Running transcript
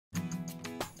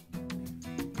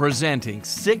Presenting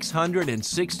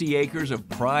 660 acres of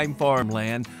prime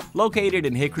farmland located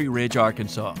in Hickory Ridge,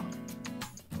 Arkansas.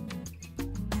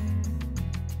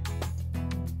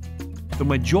 The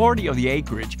majority of the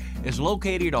acreage is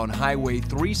located on Highway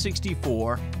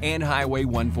 364 and Highway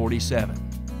 147.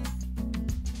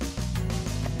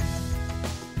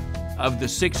 Of the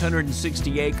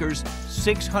 660 acres,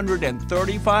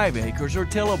 635 acres are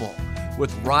tillable,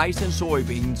 with rice and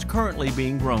soybeans currently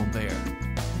being grown there.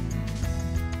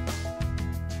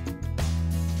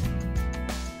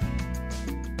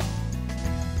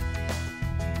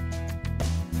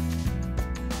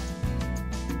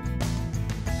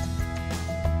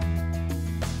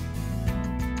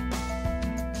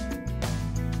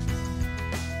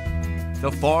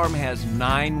 The farm has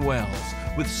 9 wells,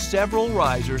 with several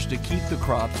risers to keep the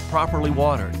crops properly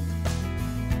watered.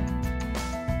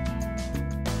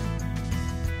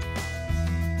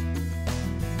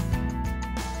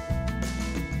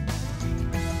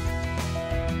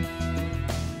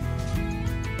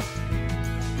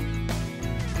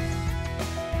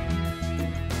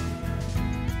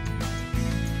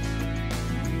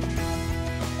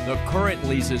 The current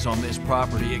leases on this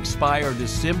property expire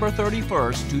December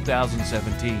 31st,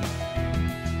 2017.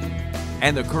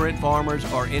 And the current farmers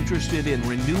are interested in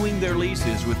renewing their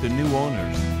leases with the new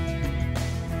owners.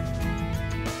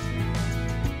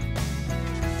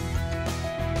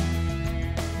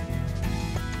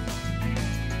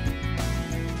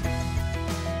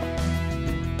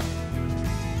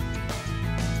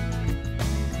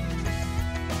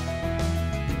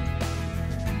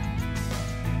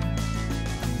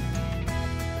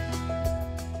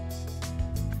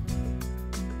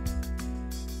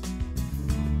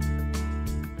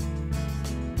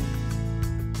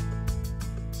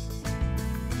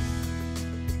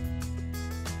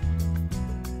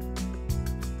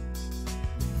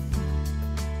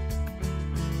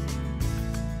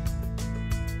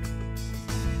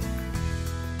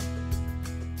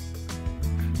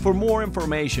 For more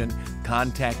information,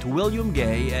 contact William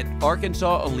Gay at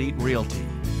Arkansas Elite Realty.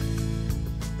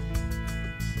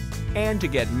 And to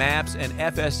get maps and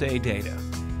FSA data,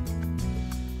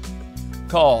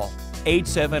 call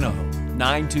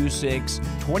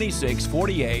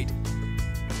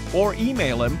 870-926-2648 or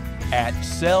email him at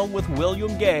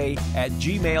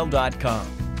sellwithwilliamgay@gmail.com.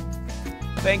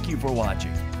 Thank you for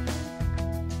watching.